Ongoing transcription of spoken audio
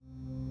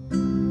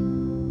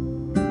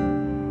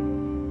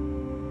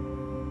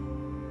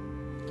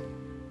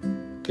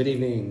Good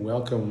evening.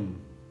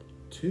 Welcome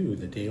to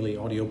the Daily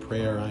Audio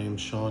Prayer. I am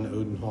Sean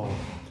Odenhall.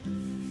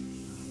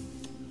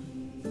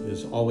 It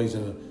is always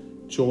a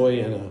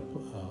joy and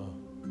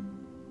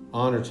an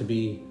honor to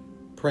be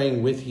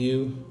praying with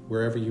you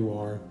wherever you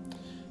are.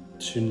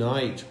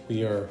 Tonight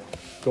we are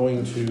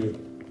going to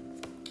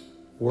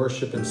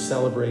worship and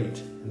celebrate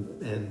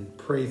and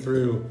pray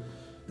through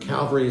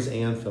Calvary's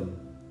Anthem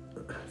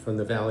from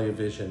the Valley of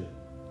Vision.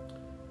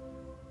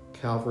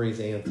 Calvary's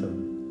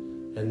Anthem.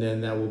 And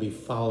then that will be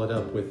followed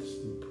up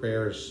with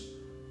prayers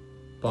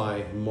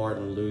by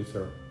Martin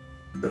Luther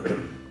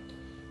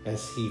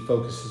as he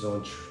focuses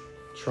on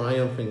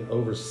triumphing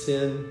over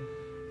sin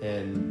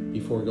and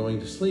before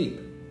going to sleep.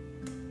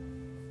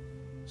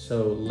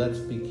 So let's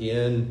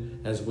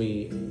begin as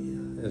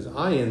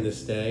I end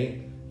this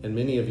day, and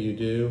many of you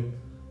do,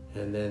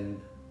 and then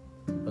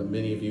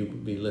many of you will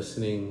be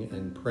listening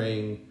and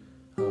praying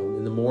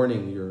in the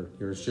morning.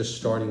 You're just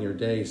starting your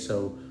day,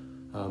 so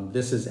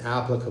this is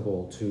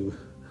applicable to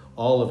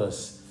all of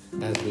us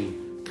as we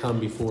come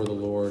before the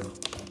Lord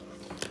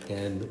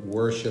and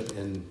worship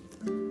and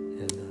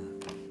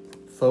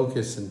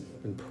focus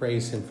and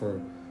praise Him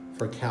for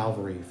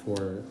Calvary,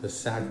 for the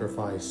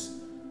sacrifice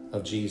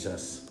of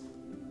Jesus,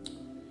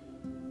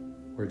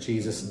 where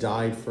Jesus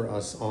died for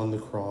us on the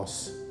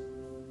cross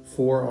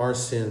for our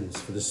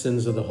sins, for the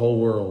sins of the whole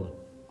world.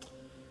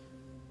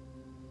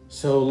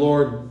 So,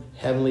 Lord,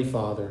 Heavenly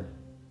Father,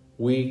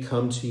 we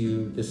come to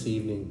you this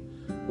evening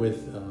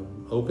with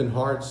open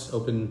hearts,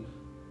 open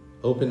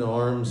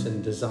arms,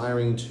 and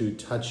desiring to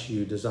touch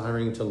you,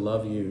 desiring to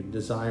love you,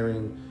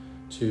 desiring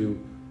to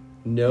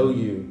know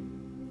you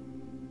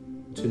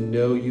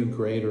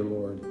greater,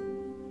 Lord.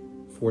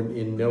 For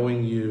in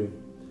knowing you,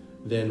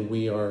 then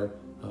we are,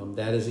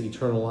 that is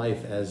eternal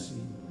life, as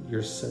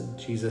your son,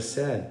 Jesus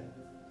said.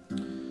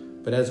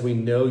 But as we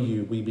know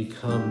you, we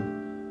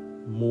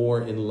become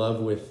more in love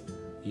with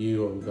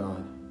you, O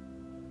God,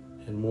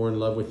 and more in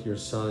love with your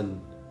Son.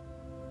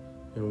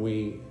 And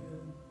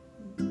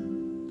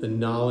the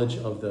knowledge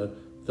of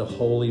the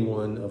Holy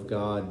One of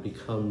God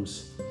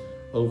becomes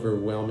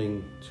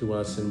overwhelming to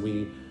us, and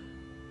we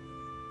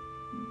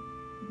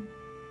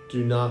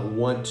do not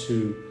want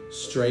to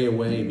stray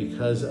away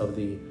because of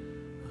the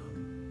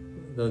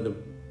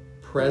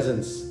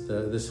presence,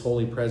 this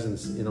holy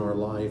presence in our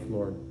life,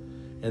 Lord.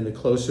 And the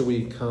closer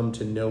we come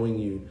to knowing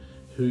you,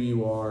 who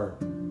you are,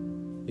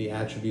 the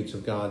attributes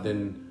of God,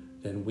 then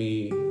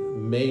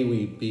may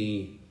we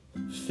be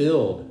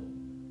filled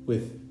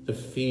with the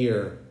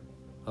fear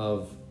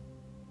of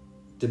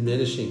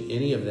diminishing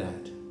any of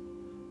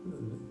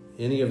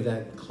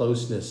that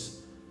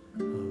closeness.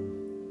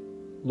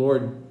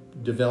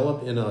 Lord,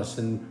 develop in us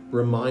and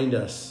remind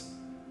us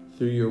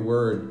through your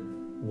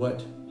word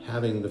what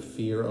having the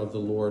fear of the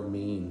Lord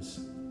means,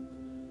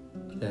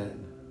 that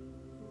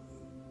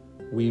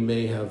we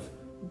may have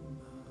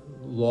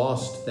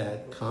lost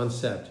that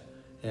concept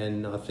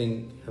and I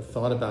think have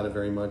thought about it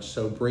very much.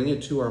 So bring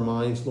it to our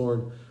minds,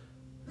 Lord.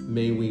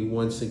 May we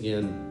once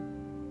again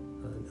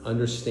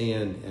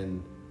understand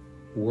and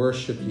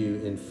worship you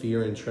in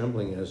fear and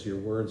trembling, as your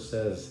word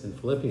says in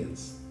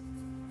Philippians.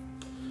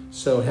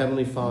 So,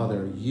 Heavenly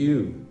Father,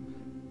 you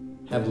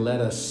have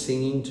led us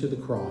singing to the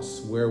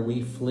cross, where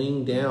we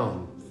fling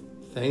down,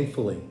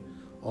 thankfully,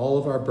 all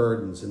of our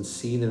burdens and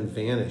see them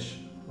vanish.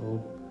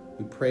 Oh,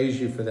 we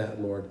praise you for that,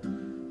 Lord,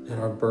 that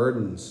our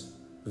burdens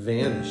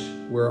vanish,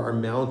 where our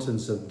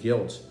mountains of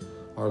guilt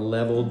are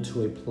leveled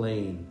to a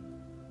plain,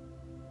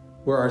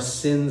 where our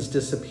sins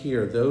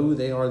disappear, though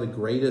they are the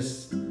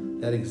greatest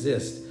that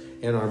exist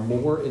and are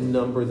more in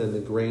number than the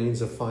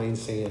grains of fine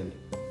sand.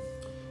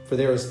 For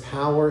there is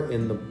power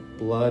in the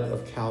blood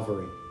of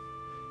Calvary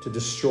to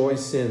destroy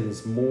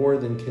sins more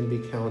than can be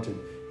counted,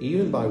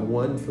 even by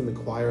one from the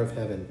choir of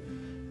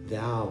heaven.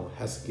 Thou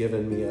hast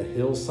given me a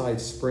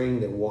hillside spring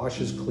that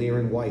washes clear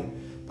and white,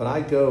 but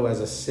I go as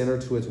a sinner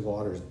to its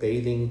waters,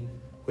 bathing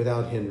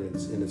without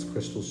hindrance in its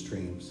crystal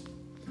streams.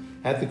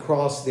 At the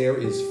cross there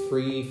is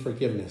free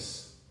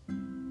forgiveness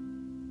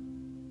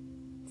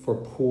for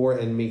poor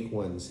and meek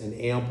ones, and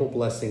ample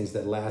blessings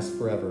that last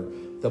forever.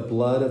 The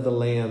blood of the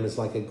Lamb is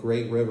like a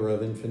great river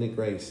of infinite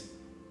grace,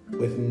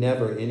 with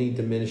never any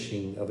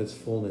diminishing of its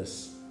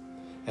fullness,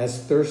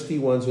 as thirsty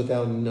ones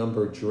without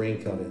number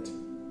drink of it.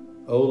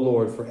 O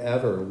Lord,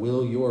 forever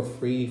will your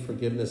free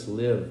forgiveness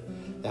live,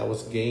 that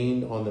was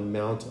gained on the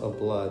mount of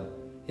blood,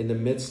 in the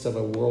midst of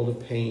a world of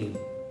pain.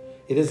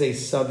 It is a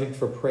subject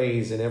for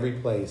praise in every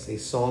place, a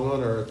song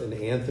on earth, an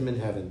anthem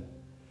in heaven,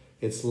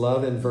 its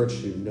love and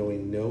virtue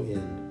knowing no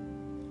end.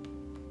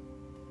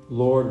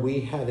 Lord,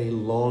 we have a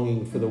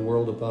longing for the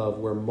world above,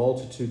 where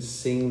multitudes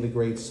sing the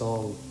great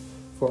song,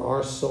 for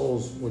our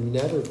souls were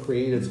never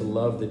created to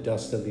love the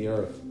dust of the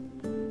earth.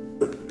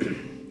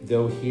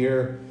 Though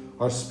here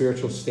our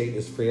spiritual state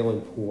is frail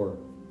and poor,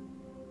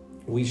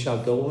 we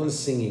shall go on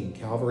singing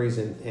Calvary's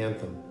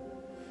anthem.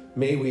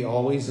 May we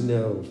always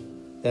know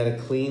that a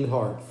clean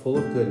heart full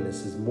of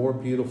goodness is more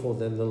beautiful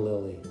than the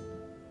lily.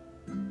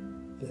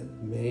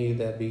 May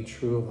that be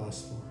true of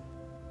us, Lord.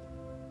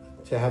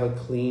 to have a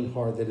clean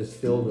heart that is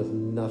filled with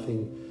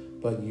nothing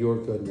but your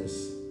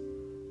goodness.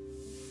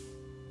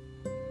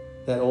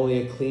 That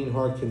only a clean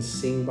heart can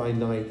sing by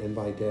night and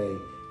by day.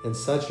 And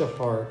such a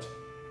heart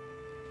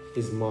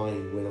is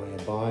mine when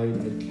I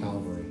abide at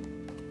Calvary.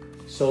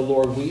 So,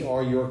 Lord, we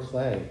are your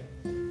clay.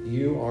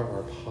 You are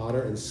our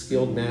potter and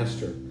skilled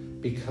master.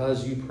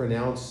 Because you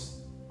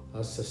pronounce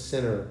us a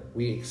sinner,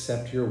 we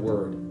accept your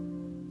word.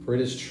 For it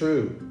is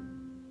true.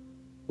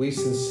 We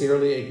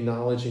sincerely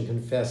acknowledge and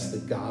confess the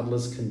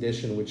godless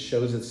condition which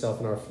shows itself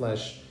in our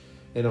flesh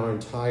and our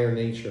entire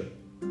nature.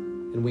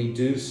 And we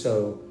do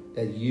so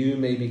that you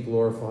may be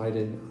glorified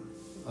and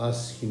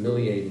us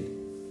humiliated.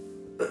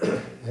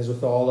 As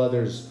with all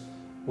others,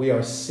 we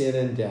are sin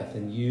and death,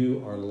 and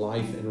you are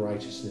life and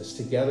righteousness.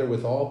 Together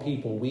with all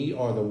people, we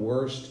are the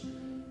worst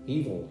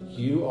evil.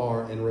 You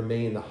are and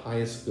remain the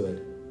highest good.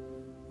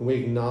 And we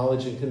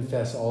acknowledge and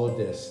confess all of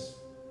this.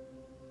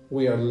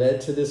 We are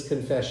led to this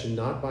confession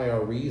not by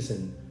our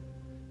reason,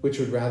 which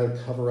would rather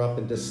cover up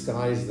and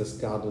disguise this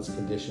godless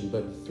condition,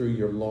 but through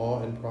your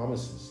law and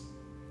promises.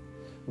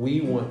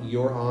 We want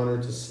your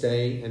honor to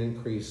stay and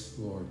increase,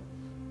 Lord.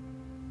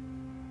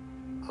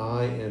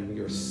 I am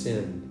your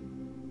sin.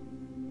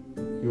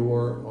 You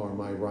are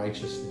my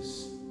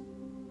righteousness.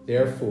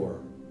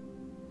 Therefore,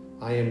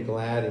 I am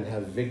glad and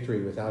have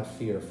victory without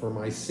fear, for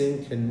my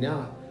sin can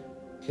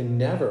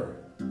never,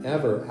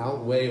 ever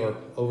outweigh or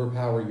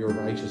overpower your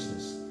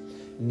righteousness.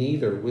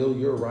 Neither will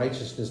your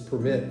righteousness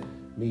permit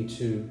me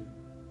to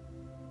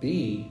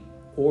be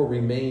or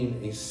remain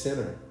a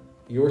sinner.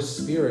 Your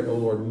Spirit, O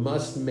Lord,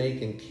 must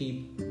make and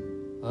keep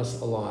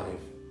us alive.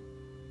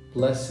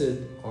 Blessed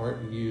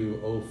art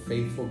you, O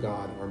faithful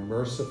God, our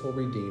merciful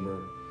Redeemer.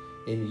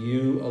 In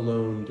you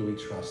alone do we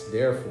trust.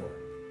 Therefore,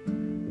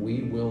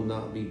 we will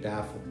not be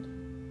baffled.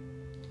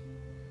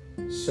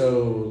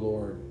 So,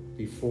 Lord,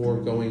 before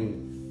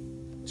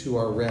going to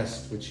our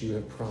rest, which you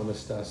have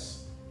promised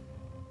us,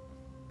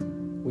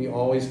 we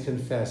always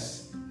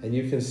confess, and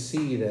you can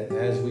see that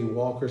as we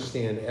walk or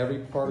stand, every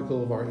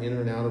particle of our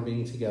inner and outer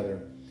being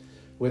together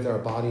with our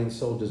body and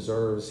soul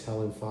deserves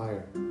hell and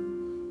fire.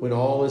 When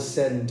all is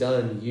said and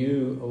done,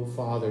 you, O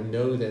Father,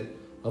 know that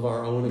of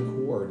our own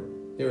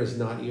accord, there is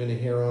not even a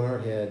hair on our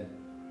head,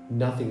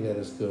 nothing that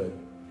is good.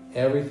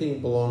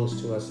 Everything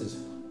belongs to us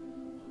is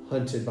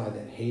hunted by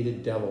that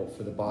hated devil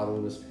for the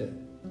bottomless pit.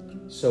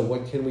 So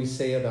what can we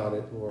say about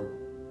it, Lord?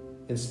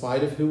 In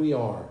spite of who we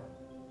are,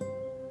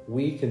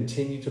 we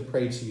continue to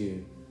pray to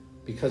you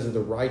because of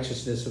the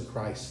righteousness of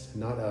Christ,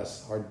 not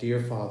us. Our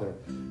dear Father,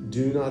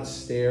 do not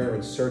stare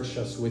and search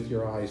us with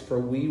your eyes, for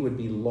we would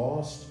be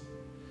lost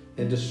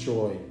and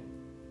destroyed,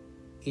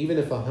 even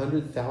if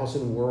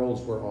 100,000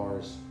 worlds were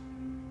ours.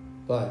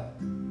 But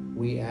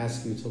we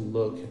ask you to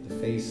look at the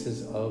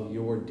faces of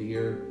your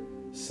dear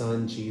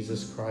Son,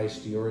 Jesus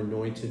Christ, your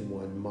anointed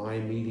one, my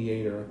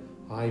mediator,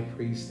 high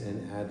priest,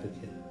 and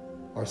advocate,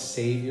 our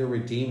Savior,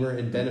 Redeemer,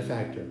 and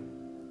benefactor.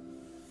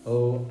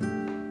 Oh,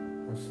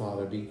 our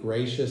Father, be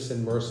gracious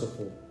and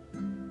merciful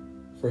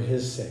for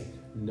his sake,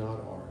 not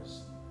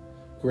ours.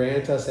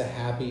 Grant us a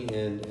happy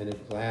end and a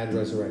glad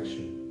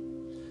resurrection.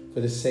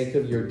 For the sake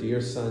of your dear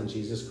Son,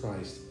 Jesus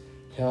Christ,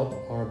 help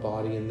our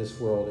body in this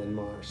world and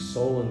our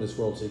soul in this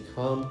world to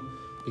come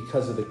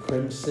because of the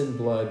crimson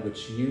blood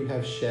which you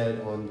have shed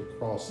on the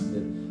cross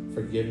in the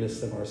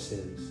forgiveness of our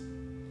sins.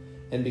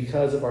 And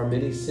because of our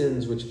many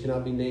sins which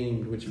cannot be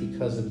named, which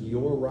because of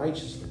your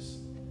righteousness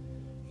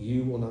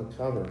you will not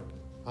cover,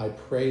 I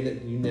pray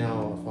that you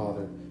now,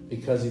 Father,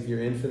 because of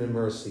your infinite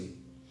mercy,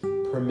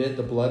 permit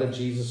the blood of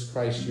Jesus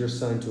Christ, your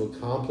Son, to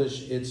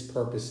accomplish its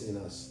purpose in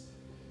us.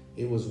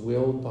 It was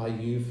willed by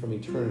you from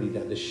eternity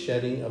that the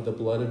shedding of the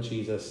blood of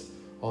Jesus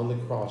on the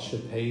cross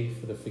should pay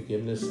for the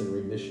forgiveness and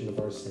remission of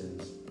our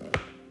sins.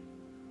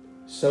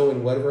 So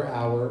in whatever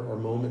hour or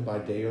moment by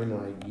day or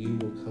night you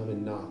will come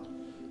and knock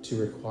to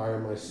require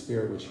my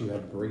Spirit which you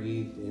have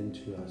breathed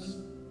into us.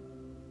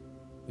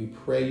 We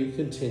pray you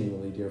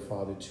continually, dear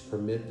Father, to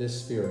permit this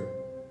Spirit,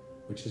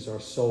 which is our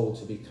soul,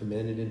 to be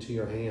commended into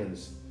your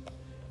hands.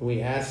 And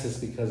we ask this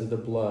because of the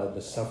blood,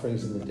 the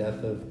sufferings, and the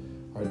death of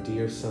our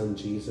dear Son,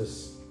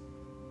 Jesus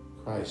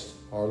Christ,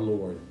 our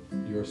Lord,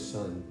 your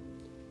Son.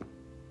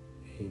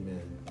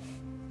 Amen.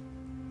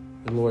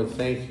 And Lord,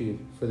 thank you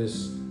for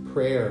this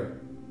prayer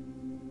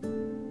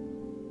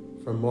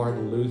from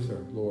Martin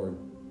Luther, Lord.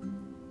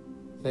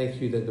 Thank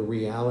you that the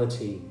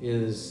reality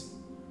is,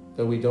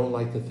 though we don't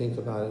like to think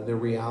about it, the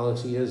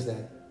reality is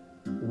that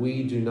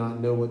we do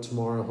not know what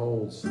tomorrow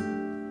holds.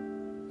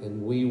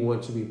 And we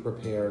want to be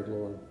prepared,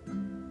 Lord.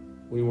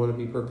 We want to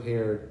be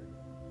prepared.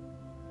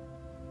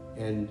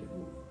 And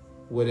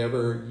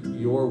whatever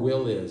your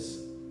will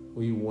is,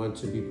 we want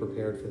to be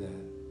prepared for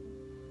that.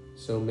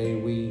 So may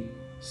we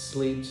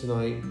sleep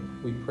tonight.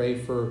 We pray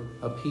for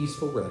a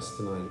peaceful rest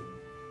tonight.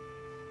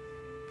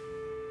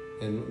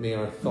 And may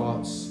our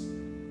thoughts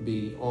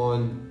be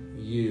on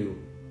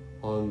you,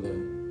 on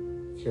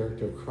the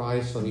character of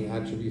Christ, on the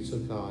attributes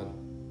of God,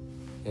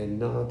 and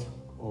not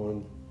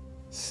on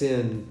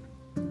sin,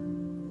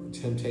 or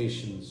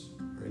temptations,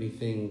 or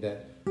anything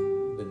that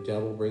the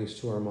devil brings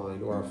to our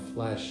mind or our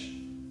flesh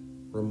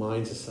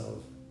reminds us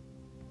of.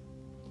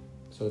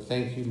 So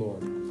thank you,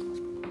 Lord.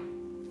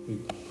 We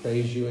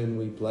praise you and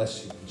we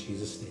bless you in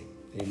Jesus' name.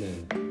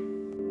 Amen.